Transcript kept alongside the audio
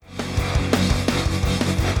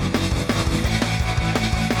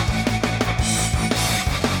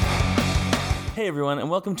Hey everyone, and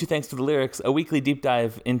welcome to Thanks to the Lyrics, a weekly deep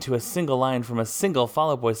dive into a single line from a single Fall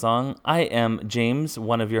Out Boy song. I am James,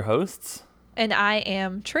 one of your hosts. And I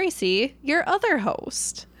am Tracy, your other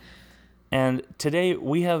host. And today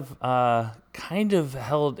we have kind of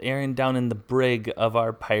held Aaron down in the brig of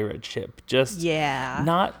our pirate ship.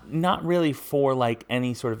 Not really for like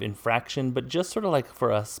any sort of infraction, but just sort of like for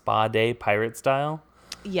a spa day pirate style.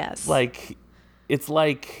 Yes. It's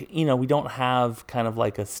like, we don't have kind of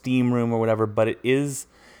like a steam room or whatever, but it's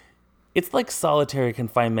like solitary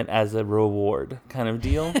confinement as a reward kind of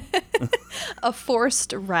deal. A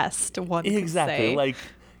forced rest, one could say. Exactly. Like,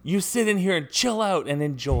 you sit in here and chill out and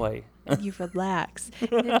enjoy. You relax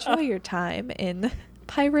and enjoy your time in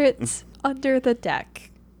Pirates Under the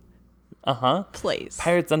Deck. Place.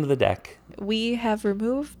 Pirates Under the Deck. We have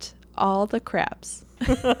removed all the crabs.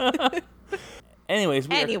 Anyways,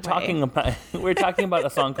 we're talking about a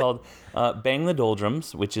song called Bang the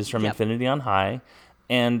Doldrums, which is from Infinity on High.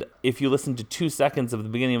 And if you listen to 2 seconds of the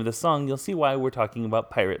beginning of the song, you'll see why we're talking about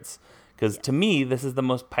pirates. Because to me, this is the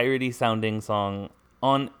most piratey sounding song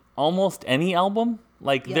on almost any album.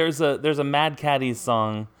 There's a Mad Caddies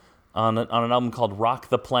song on an album called Rock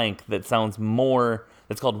the Plank that sounds more,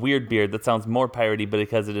 it's called Weird Beard, that sounds more piratey, but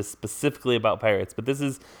because it is specifically about pirates. But this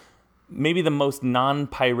is maybe the most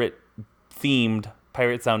non-pirate themed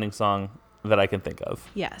pirate sounding song that I can think of.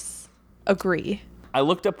 Yes. Agree. I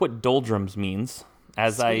looked up what doldrums means,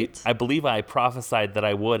 as Sweet. I believe I prophesied that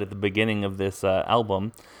I would at the beginning of this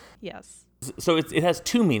album. Yes. So it has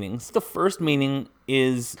 2 meanings. The first meaning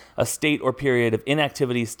is a state or period of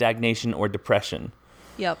inactivity, stagnation, or depression.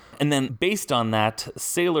 Yep. And then based on that,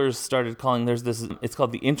 sailors started calling, it's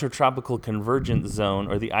called the Intertropical Convergence Zone,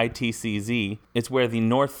 or the ITCZ. It's where the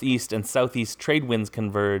northeast and southeast trade winds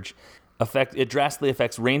converge. It drastically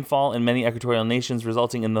affects rainfall in many equatorial nations,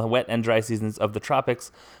 resulting in the wet and dry seasons of the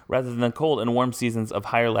tropics, rather than the cold and warm seasons of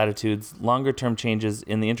higher latitudes. Longer-term changes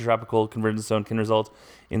in the intertropical convergence zone can result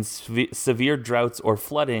in severe droughts or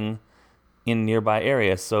flooding in nearby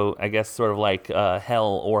areas. So I guess sort of like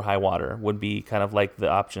hell or high water would be kind of like the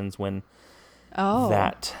options when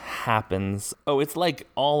that happens. Oh, it's like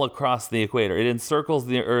all across the equator. It encircles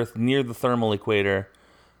the Earth near the thermal equator,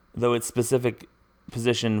 though its specific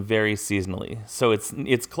position varies seasonally. So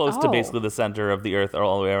it's close to basically the center of the Earth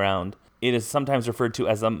all the way around. It is sometimes referred to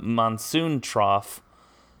as a monsoon trough,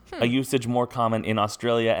 a usage more common in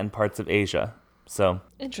Australia and parts of Asia. So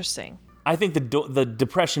interesting. I think the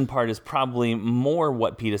depression part is probably more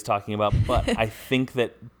what Pete is talking about, but I think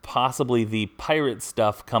that possibly the pirate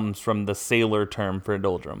stuff comes from the sailor term for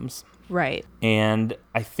doldrums. Right. And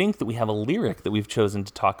I think that we have a lyric that we've chosen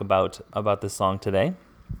to talk about this song today.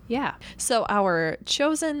 Yeah. So our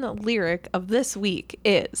chosen lyric of this week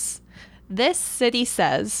is, "This city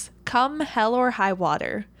says, come hell or high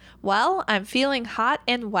water. Well, I'm feeling hot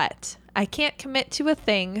and wet. I can't commit to a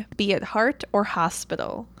thing, be it heart or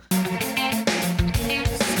hospital."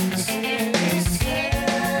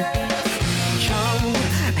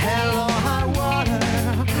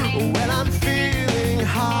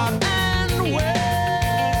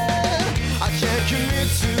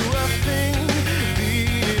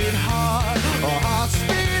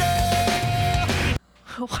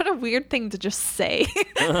 What a weird thing to just say.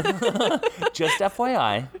 Just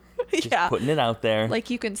FYI. Just putting it out there.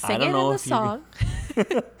 Like you can sing it in the song.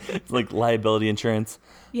 It's like liability insurance.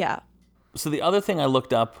 Yeah. So the other thing I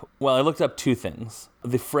looked up 2 things.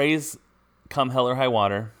 The phrase "come hell or high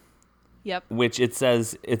water." Yep. Which it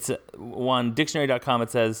says, it's on dictionary.com,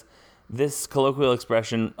 it says, this colloquial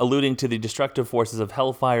expression alluding to the destructive forces of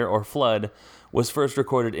hellfire or flood was first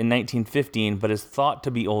recorded in 1915, but is thought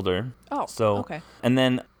to be older. Oh, so, okay. And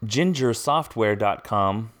then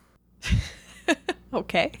gingersoftware.com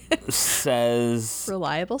okay. says...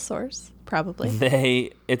 reliable source, probably.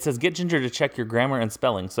 It says, get Ginger to check your grammar and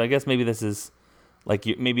spelling. So I guess maybe this is...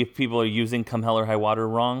 maybe if people are using "come hell or high water"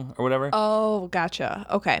 wrong or whatever. Oh, gotcha.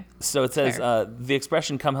 Okay. So it says the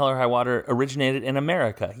expression "come hell or high water" originated in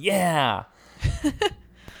America. Yeah.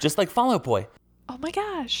 Just like Fall Out Boy. Oh my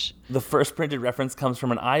gosh. The first printed reference comes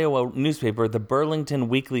from an Iowa newspaper, the Burlington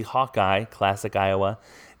Weekly Hawkeye, classic Iowa,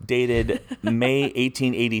 dated May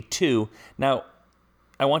 1882. Now,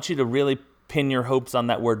 I want you to really pin your hopes on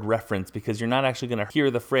that word reference, because you're not actually going to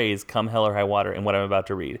hear the phrase "come hell or high water" in what I'm about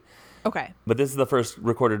to read. Okay. But this is the first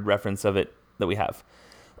recorded reference of it that we have.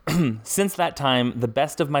 Since that time, the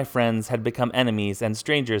best of my friends had become enemies, and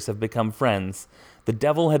strangers have become friends. The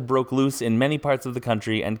devil had broke loose in many parts of the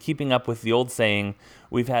country, and keeping up with the old saying,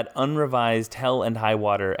 we've had unrevised hell and high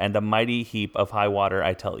water, and a mighty heap of high water,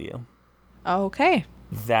 I tell you. Okay.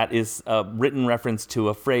 That is a written reference to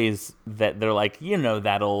a phrase that they're like,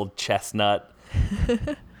 that old chestnut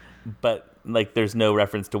But like, there's no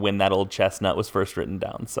reference to when that old chestnut was first written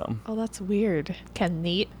down. So Oh, that's weird. Ken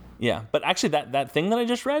neat. yeah, but actually, that thing that I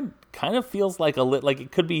just read kind of feels like like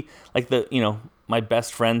it could be like my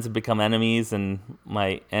best friends have become enemies, and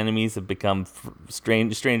my enemies have become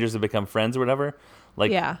strangers have become friends or whatever.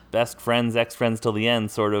 Like, Yeah. best friends, ex-friends till the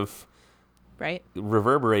end, sort of Right?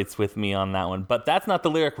 reverberates with me on that one. But that's not the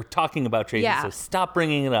lyric we're talking about, Tracy. Yeah. So stop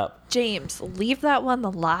bringing it up. James, leave that one a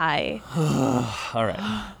lie. All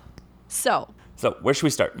right. So, So where should we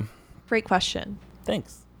start? great question.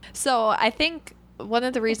 Thanks. So, I think one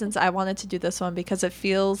of the reasons I wanted to do this one because it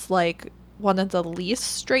feels like one of the least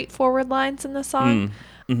straightforward lines in the song.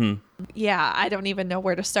 Yeah, I don't even know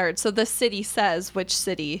where to start. So the city says, which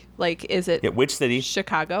city? Like, is it Yeah, which city?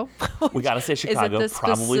 Chicago? We gotta say Is it Chicago. the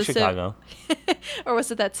Probably specific- Chicago. Or was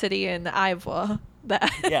it that city in Iowa? That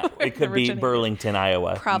Yeah, it could be originated? Burlington,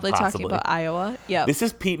 Iowa. Probably possibly. talking about Iowa. Yeah. This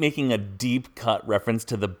is Pete making a deep cut reference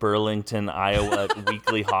to the Burlington, Iowa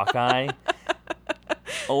Weekly Hawkeye.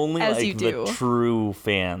 Only As like you the do. true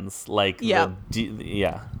fans, like Yeah.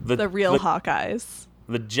 the real Hawkeyes.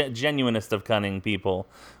 the genuinest of cunning people.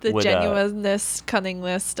 The would, genuineness,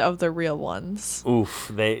 cunningness of the real ones.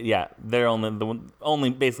 Oof, they're only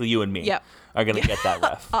basically you and me Yep. are gonna get that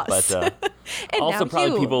ref. Us. But And also now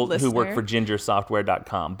probably you, people who work listener. for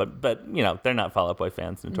gingersoftware.com. But they're not Fall Out Boy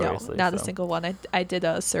fans No, notoriously. not a so. single one. I did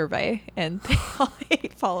a survey and they all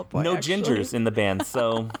hate Fall Out Boy. No actually. gingers in the band.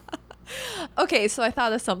 So Okay, so I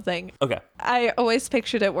thought of something. okay. I always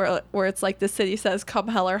pictured it where it's like the city says, "Come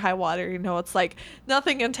hell or high water." You know, it's like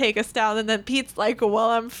nothing can take us down, and then Pete's like, "Well,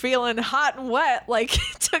 I'm feeling hot and wet." Like he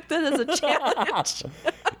took that as a challenge.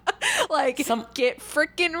 Like, get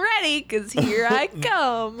freaking ready, cause here I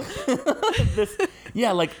come.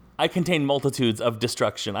 Yeah, like I contain multitudes of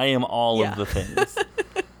destruction. I am all Yeah. of the things.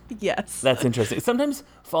 Yes. That's interesting. Sometimes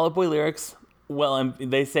Fall Out Boy lyrics,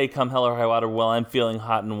 they say "come hell or high water," well, I'm feeling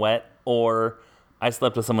hot and wet, or I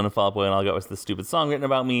slept with someone in Fall Out Boy and I'll go, it's the stupid song written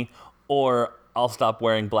about me, or I'll stop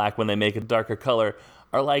wearing black when they make a darker color.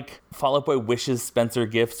 Are like Fall Out Boy wishes Spencer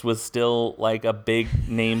Gifts was still like a big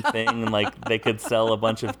name thing and like they could sell a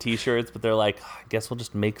bunch of t-shirts, but they're like, I guess we'll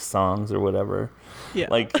just make songs or whatever. Yeah.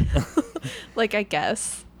 Like Like I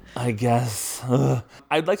guess. I guess.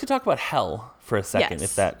 I'd like to talk about hell for a second,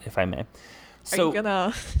 Yes. if I may. Are you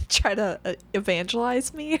gonna try to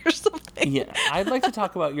evangelize me or something? Yeah, I'd like to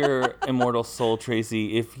talk about your immortal soul,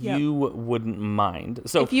 Tracy, if Yep. you wouldn't mind.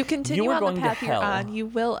 So If you continue are on the going path to you're hell. on, you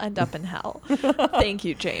will end up in hell. Thank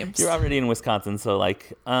you, James. You're already in Wisconsin, so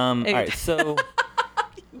like, all right. So,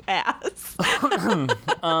 Ass.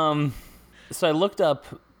 so I looked up,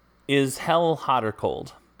 is hell hot or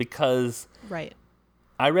cold? Because Right.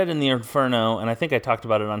 I read in the Inferno, and I think I talked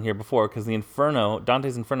about it on here before, because the Inferno,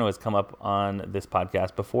 Dante's Inferno, has come up on this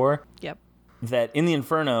podcast before. Yep. That in the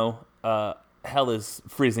Inferno, hell is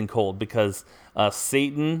freezing cold because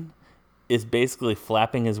Satan is basically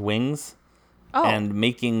flapping his wings Oh. and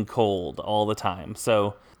making cold all the time.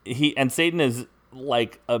 So Satan is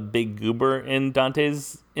like a big goober in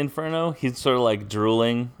Dante's Inferno. He's sort of like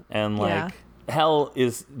drooling, and like Yeah. hell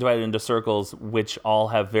is divided into circles, which all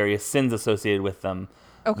have various sins associated with them.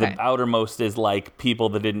 Okay. The outermost is like people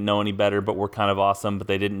that didn't know any better, but were kind of awesome, but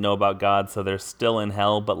they didn't know about God, so they're still in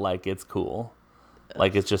hell, but like it's cool.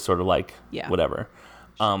 Like it's just sort of like Yeah. whatever.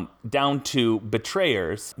 Down to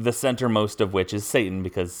betrayers, the centermost of which is Satan,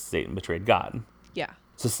 because Satan betrayed God. Yeah.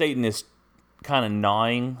 So Satan is kind of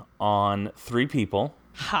gnawing on three people.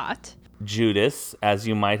 Hot. Judas, as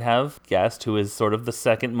you might have guessed, who is sort of the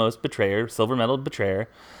second most betrayer, silver-medaled betrayer.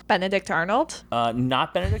 Benedict Arnold.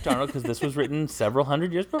 Not Benedict Arnold, because this was written several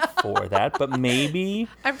hundred years before that, but maybe.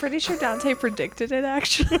 I'm pretty sure Dante predicted it,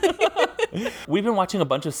 actually. We've been watching a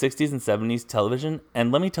bunch of 60s and 70s television,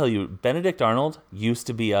 and let me tell you, Benedict Arnold used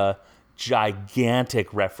to be a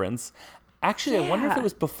gigantic reference. Actually, I wonder if Yeah. it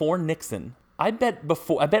was before Nixon. I bet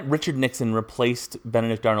Richard Nixon replaced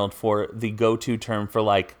Benedict Arnold for the go-to term for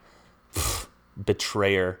like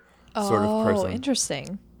betrayer sort of person. Oh,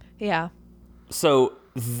 interesting. Yeah. So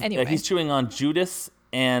Anyway. he's chewing on Judas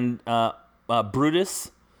and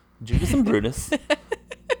Brutus. Judas and Brutus.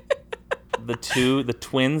 the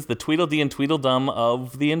twins, the Tweedledee and Tweedledum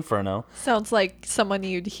of the Inferno. Sounds like someone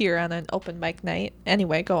you'd hear on an open mic night.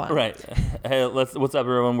 Anyway, go on. Right. Hey, what's up,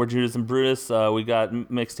 everyone? We're Judas and Brutus. We got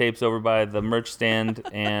mixtapes over by the merch stand,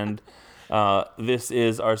 and this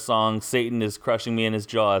is our song, Satan is Crushing Me in His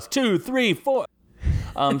Jaws. 2, 3, 4.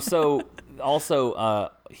 So also,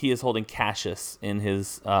 he is holding Cassius in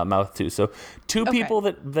his mouth, too. So two Okay. people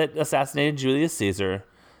that assassinated Julius Caesar,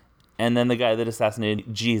 and then the guy that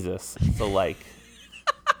assassinated Jesus. So, like,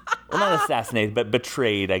 Well, not assassinated, but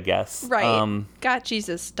betrayed, I guess. Right. Got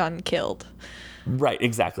Jesus done killed. Right,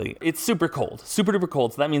 exactly. It's super cold, super duper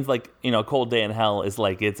cold. So that means like, a cold day in hell is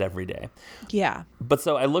like it's every day. Yeah. But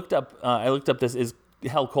so I looked up this is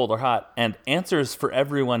hell cold or hot, and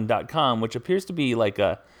answersforeveryone.com, which appears to be like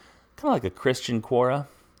a kind of like a Christian Quora.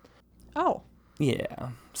 Oh. Yeah.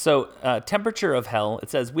 So temperature of hell, it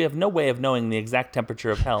says we have no way of knowing the exact temperature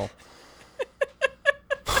of hell.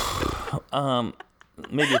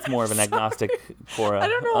 Maybe it's more of an agnostic Quora. I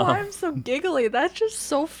don't know why I'm so giggly. That's just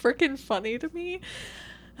so freaking funny to me.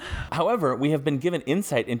 However, we have been given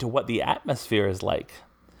insight into what the atmosphere is like.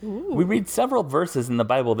 Ooh. We read several verses in the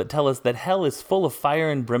Bible that tell us that hell is full of fire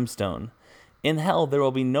and brimstone. In hell, there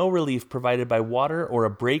will be no relief provided by water or a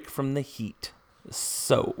break from the heat.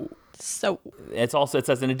 So it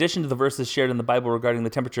says, in addition to the verses shared in the Bible regarding the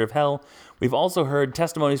temperature of hell, we've also heard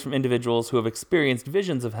testimonies from individuals who have experienced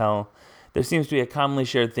visions of hell. There seems to be a commonly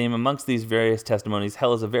shared theme amongst these various testimonies.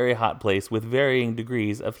 Hell is a very hot place with varying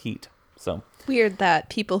degrees of heat. So weird that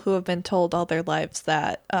people who have been told all their lives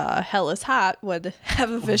that hell is hot would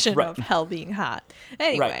have a vision of hell being hot.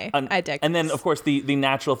 Anyway, I digress. And then, of course, the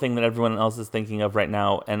natural thing that everyone else is thinking of right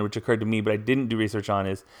now, and which occurred to me, but I didn't do research on,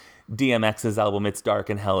 is DMX's album "It's Dark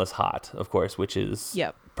and Hell is Hot," of course, which is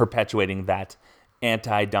perpetuating that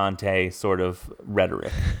anti-Dante sort of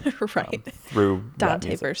rhetoric. Right. Through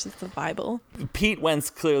Dante versus the Bible. Pete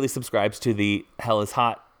Wentz clearly subscribes to the Hell is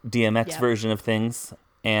Hot DMX version of things.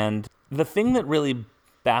 And the thing that really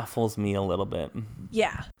baffles me a little bit.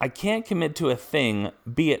 Yeah. I can't commit to a thing,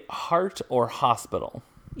 be it heart or hospital.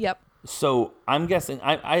 Yep. So I'm guessing,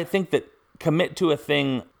 I think that commit to a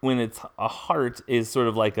thing when it's a heart is sort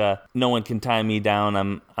of like a, no one can tie me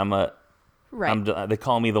down. They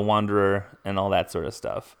call me the wanderer and all that sort of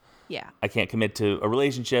stuff. Yeah. I can't commit to a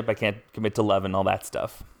relationship. I can't commit to love and all that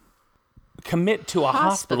stuff. Commit to a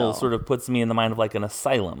hospital sort of puts me in the mind of like an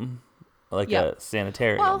asylum, like a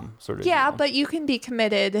sanitarium sort of. Yeah, deal. but you can be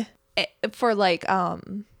committed for like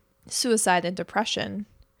suicide and depression.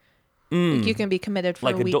 Like you can be committed for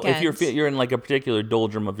like a weekend. If you're in like a particular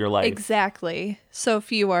doldrum of your life. Exactly. So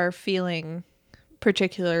if you are feeling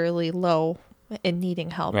particularly low and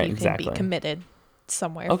needing help, you can be committed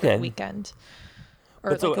somewhere for a weekend.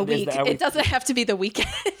 Or like a week. It doesn't have to be the weekend.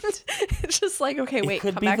 It's just like, okay, wait,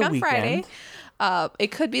 come back on Friday.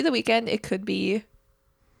 It could be the weekend. It could be,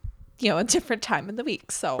 a different time in the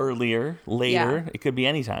week. So earlier, later, it could be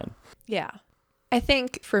any time. Yeah. I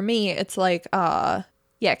think for me, it's like,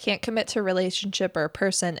 can't commit to a relationship or a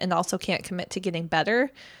person and also can't commit to getting better,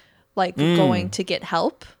 like going to get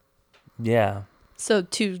help. Yeah. So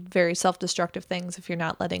two very self-destructive things if you're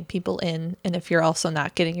not letting people in and if you're also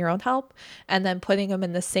not getting your own help. And then putting them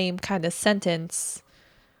in the same kind of sentence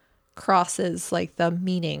crosses like the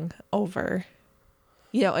meaning over.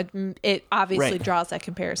 It obviously draws that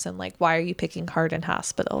comparison. Like, why are you picking heart and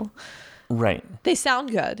hospital? Right. They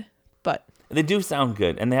sound good, but... They do sound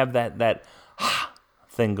good. And they have that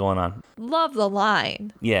thing going on. Love the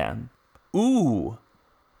line. Yeah. Ooh.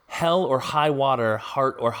 Hell or high water,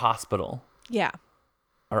 heart or hospital. Yeah.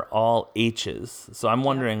 Are all H's. So I'm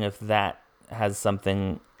wondering if that has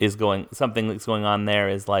something that's going on there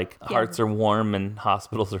is like hearts are warm and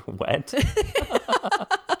hospitals are wet.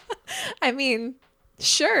 I mean,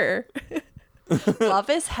 sure. Love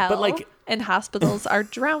is hell, but and hospitals are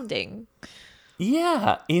drowning.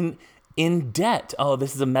 Yeah, in debt. Oh,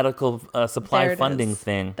 this is a medical supply funding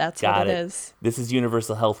thing. That's what it is. This is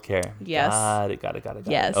universal health care. Yes. Got it.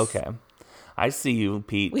 Yes. Okay. I see you,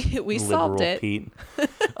 Pete. We solved it. Pete.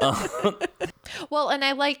 Well, and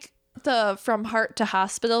I like the from heart to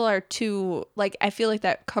hospital are two, like, I feel like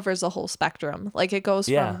that covers a whole spectrum. Like it goes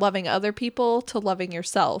from loving other people to loving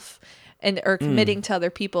yourself or committing to other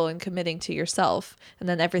people and committing to yourself. And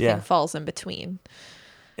then everything falls in between.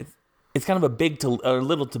 It's kind of a big to a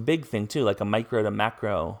little to big thing too, like a micro to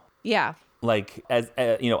macro. Yeah. Like as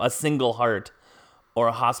a single heart or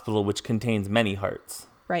a hospital which contains many hearts.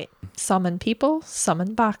 Right. Some in people, some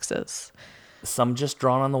in boxes. Some just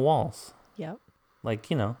drawn on the walls. Yep. Like,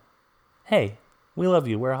 hey, we love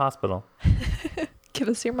you. We're a hospital. Give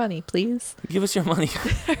us your money, please. Give us your money.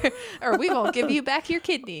 Or we won't give you back your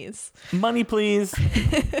kidneys. Money, please.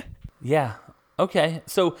 Yeah. Okay.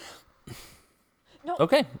 So,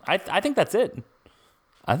 okay. I think that's it.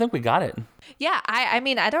 I think we got it. Yeah. I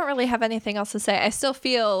mean, I don't really have anything else to say. I still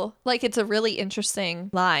feel like it's a really interesting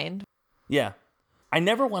line. Yeah. I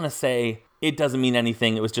never want to say it doesn't mean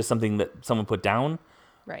anything. It was just something that someone put down.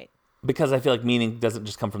 Right. Because I feel like meaning doesn't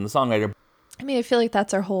just come from the songwriter. I mean, I feel like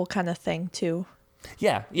that's our whole kind of thing too.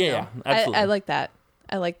 Yeah. Absolutely. I like that.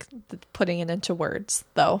 I like putting it into words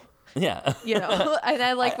though. Yeah. And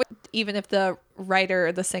I like even if the writer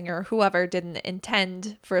or the singer or whoever didn't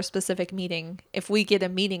intend for a specific meaning, if we get a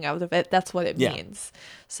meaning out of it, that's what it means.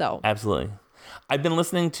 So absolutely. I've been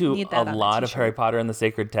listening to a lot of Harry Potter and the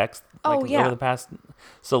Sacred Text over the past.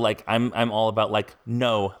 So like I'm all about like,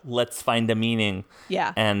 no, let's find a meaning.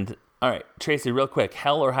 Yeah. And all right, Tracy, real quick,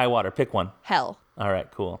 hell or high water, pick one. Hell. All right,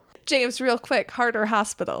 cool. James, real quick, heart or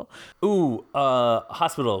hospital? Ooh,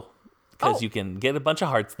 hospital, because you can get a bunch of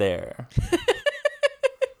hearts there.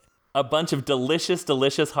 A bunch of delicious,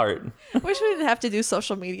 delicious heart. Wish we didn't have to do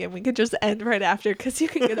social media and we could just end right after, because you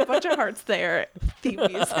can get a bunch of hearts there. Theme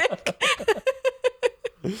music.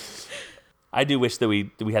 I do wish that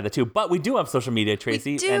we had the two, but we do have social media,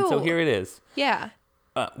 Tracy. We do. And so here it is. Yeah.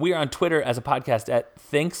 We are on Twitter as a podcast at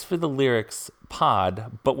Thanks for the Lyrics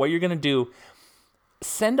Pod. But what you're going to do,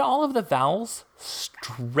 send all of the vowels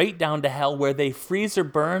straight down to hell where they freeze or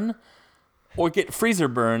burn or get freezer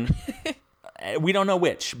burn. We don't know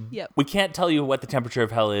which. Yep. We can't tell you what the temperature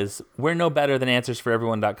of hell is. We're no better than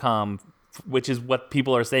AnswersForEveryone.com, which is what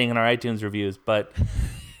people are saying in our iTunes reviews. But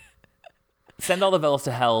send all the vowels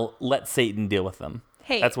to hell. Let Satan deal with them.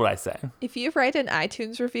 Hey, that's what I say. If you write an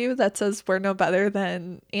iTunes review that says we're no better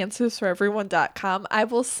than AnswersForEveryone.com, I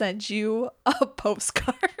will send you a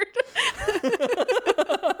postcard.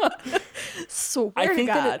 Swear to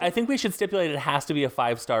God. I think we should stipulate it has to be a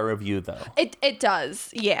 5-star review, though. It does,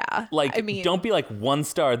 yeah. Like, I mean, don't be like 1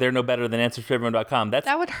 star. They're no better than AnswersForEveryone.com.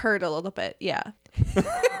 That would hurt a little bit, yeah.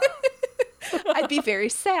 I'd be very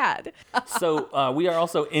sad. So we are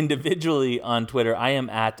also individually on Twitter. I am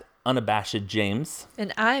at Unabashed James.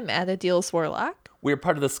 And I'm at Adil's Warlock. We're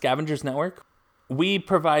part of the Scavengers Network. We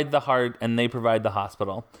provide the heart and they provide the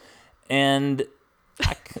hospital. And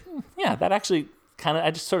that actually kind of,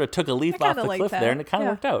 I just sort of took a leaf off the cliff there and it kind of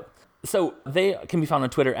worked out. So they can be found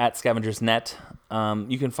on Twitter at ScavengersNet.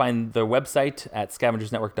 You can find their website at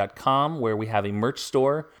scavengersnetwork.com, where we have a merch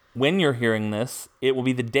store. When you're hearing this, it will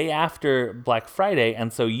be the day after Black Friday,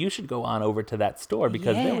 and so you should go on over to that store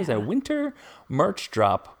because there was a winter merch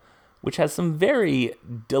drop, which has some very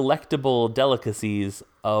delectable delicacies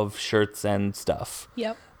of shirts and stuff.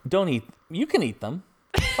 Yep. Don't eat. You can eat them.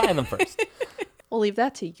 Buy them first. We'll leave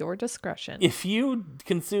that to your discretion. If you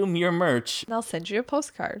consume your merch, I'll send you a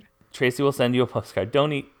postcard. Tracy will send you a postcard.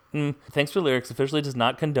 Don't eat. Thanks for Lyrics officially does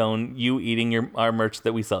not condone you eating our merch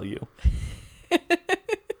that we sell you.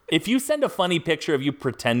 If you send a funny picture of you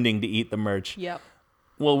pretending to eat the merch,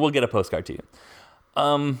 well, we'll get a postcard to you.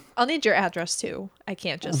 I'll need your address too. I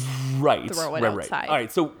can't just throw it outside. All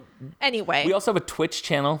right. So anyway, we also have a Twitch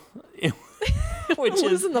channel, which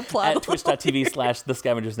is in the plot at twitch.tv/The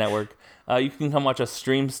Scavengers Network. You can come watch us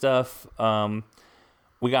stream stuff.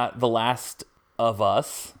 We got The Last of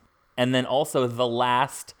Us, and then also the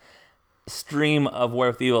last stream of War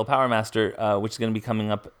of the Evil Power Master, which is going to be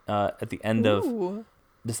coming up at the end of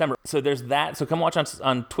December. So there's that. So come watch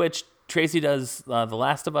on Twitch. Tracy does The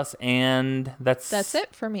Last of Us, and that's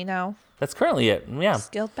it for me now. That's currently it. Yeah.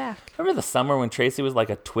 Scaled back. Remember the summer when Tracy was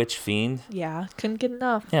like a Twitch fiend? Yeah, couldn't get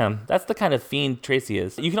enough. Yeah, that's the kind of fiend Tracy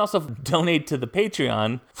is. You can also donate to the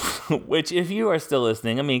Patreon, which if you are still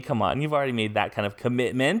listening, I mean, come on, you've already made that kind of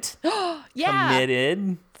commitment. Yeah.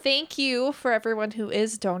 Committed. Thank you for everyone who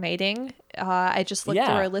is donating. I just looked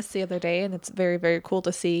through our list the other day, and it's very, very cool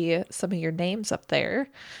to see some of your names up there.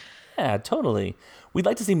 Yeah, totally. We'd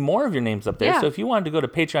like to see more of your names up there. Yeah. So if you wanted to go to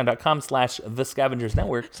patreon.com/The Scavengers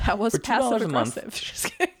Network that was for $2 a month.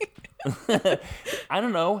 Just kidding. I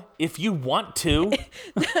don't know if you want to.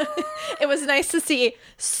 It was nice to see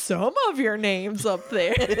some of your names up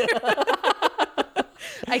there.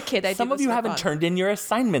 I kid. Some of you haven't turned in your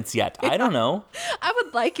assignments yet. Yeah. I don't know. I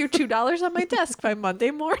would like your $2 on my desk by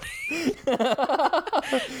Monday morning.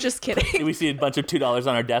 Just kidding. We see a bunch of $2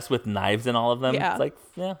 on our desk with knives in all of them. Yeah. It's like,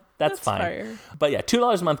 yeah, that's fine. Fair. But yeah,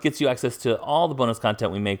 $2 a month gets you access to all the bonus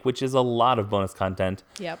content we make, which is a lot of bonus content.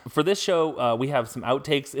 Yep. For this show, we have some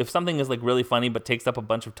outtakes. If something is like really funny but takes up a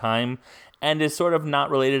bunch of time and is sort of not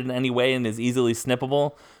related in any way and is easily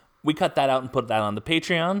snippable, we cut that out and put that on the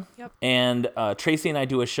Patreon. Yep. And Tracy and I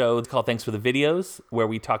do a show called Thanks for the Videos, where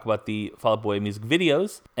we talk about the Fall Out Boy music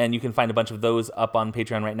videos. And you can find a bunch of those up on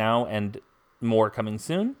Patreon right now and more coming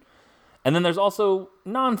soon. And then there's also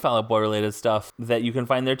non-Fall Out Boy related stuff that you can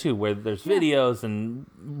find there too, where there's videos and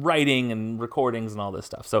writing and recordings and all this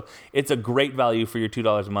stuff. So it's a great value for your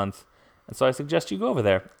 $2 a month. And so I suggest you go over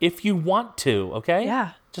there if you want to, okay?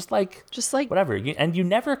 Yeah. Just like whatever. And you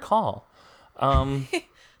never call.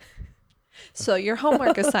 So your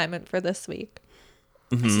homework assignment for this week.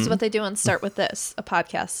 This is what they do on Start With This, a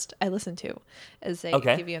podcast I listen to, is they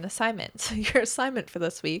give you an assignment. So your assignment for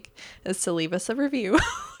this week is to leave us a review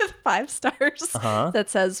with 5 stars that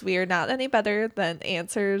says we are not any better than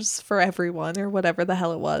Answers for Everyone or whatever the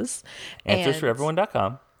hell it was.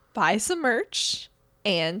 AnswersForEveryone.com. Buy some merch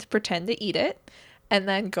and pretend to eat it and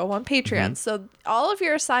then go on Patreon. So all of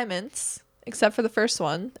your assignments, except for the first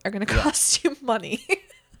one, are going to cost you money.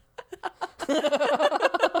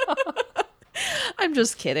 I'm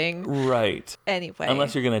just kidding. Right. Anyway.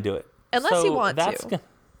 Unless you're going to do it. Unless you want to.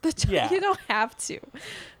 You don't have to.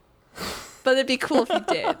 But it'd be cool if you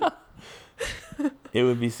did. It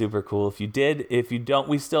would be super cool if you did. If you don't,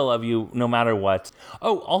 we still love you no matter what.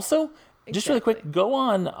 Oh, also, just really quick, go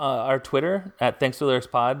on our Twitter at Thanks to Lyrics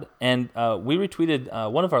Pod, and we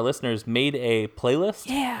retweeted, one of our listeners made a playlist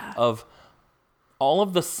of all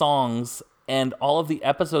of the songs and all of the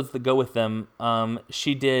episodes that go with them.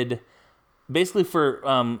 She did... Basically, for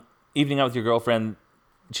Evening Out With Your Girlfriend,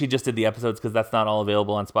 she just did the episodes because that's not all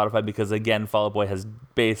available on Spotify because, again, Fall Out Boy has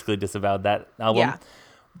basically disavowed that album. Yeah.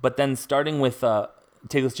 But then starting with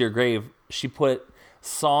Take This to Your Grave, she put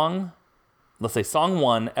song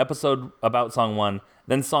 1, episode about song 1,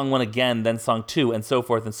 then song 1 again, then song 2, and so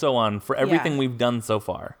forth and so on for everything we've done so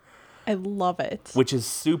far. I love it. Which is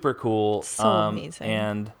super cool. So amazing.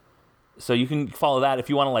 And so you can follow that if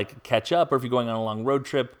you want to, like, catch up or if you're going on a long road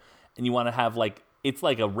trip. And you want to have, like, it's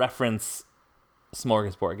like a reference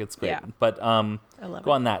smorgasbord. It's great. Yeah. But go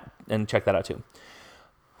on that and check that out, too.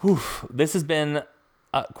 Whew. This has been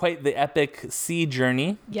quite the epic sea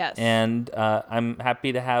journey. Yes. And I'm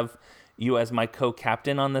happy to have you as my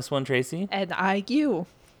co-captain on this one, Tracy. And you,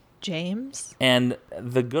 James. And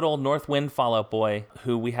the good old North Wind Fall Out Boy,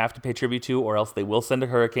 who we have to pay tribute to, or else they will send a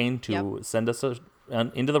hurricane to send us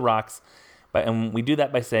into the rocks. And we do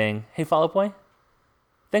that by saying, hey, Fall Out Boy.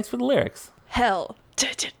 Thanks for the lyrics. Hell,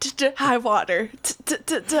 high water,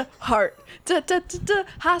 heart,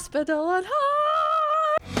 hospital on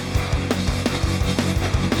heart.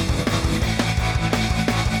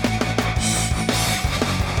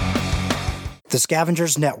 The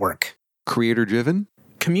Scavengers Network. Creator-driven.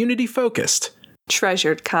 Community-focused.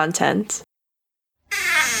 Treasured content.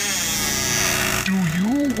 Do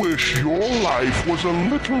you wish your life was a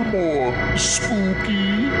little more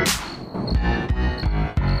spooky?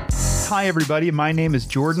 Hi, everybody. My name is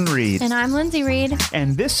Jordan Reed. And I'm Lindsay Reed.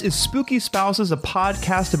 And this is Spooky Spouses, a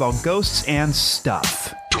podcast about ghosts and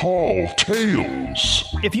stuff. Tall tales.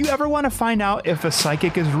 If you ever want to find out if a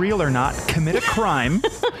psychic is real or not, commit a crime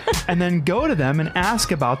and then go to them and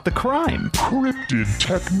ask about the crime. Cryptid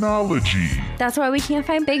technology. That's why we can't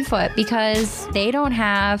find Bigfoot, because they don't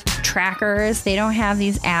have trackers. They don't have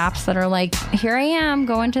these apps that are like, here I am,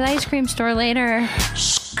 going to the ice cream store later.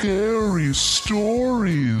 Scary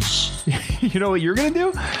stories. You know what you're going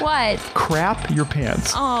to do? What? Crap your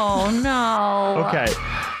pants. Oh, no. Okay.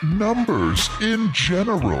 Numbers in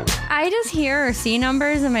general. I just hear or see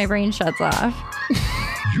numbers and my brain shuts off.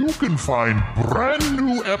 You can find brand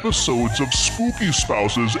new episodes of Spooky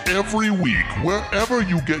Spouses every week wherever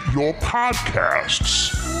you get your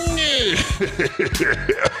podcasts.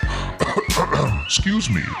 Excuse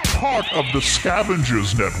me, part of the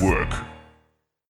Scavengers Network.